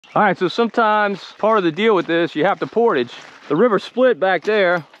All right, so sometimes part of the deal with this, you have to portage. The river split back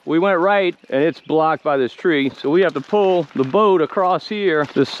there. We went right and it's blocked by this tree. So we have to pull the boat across here,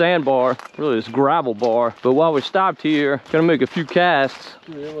 this sandbar, really this gravel bar. But while we're stopped here, gonna make a few casts.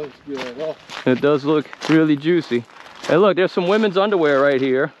 It looks good. Oh. It does look really juicy. Hey look, there's some women's underwear right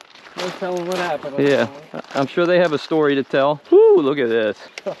here. No telling what happened. Yeah, I'm sure they have a story to tell. Woo, look at this.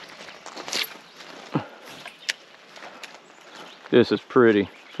 This is pretty.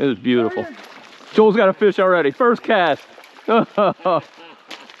 This is beautiful. Joel's got a fish already. First cast.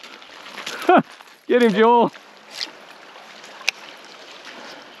 Get him, Joel.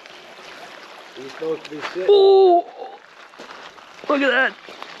 He's supposed to be sitting. Oh, look at that.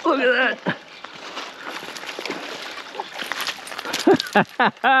 Look at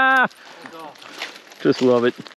that. Just love it.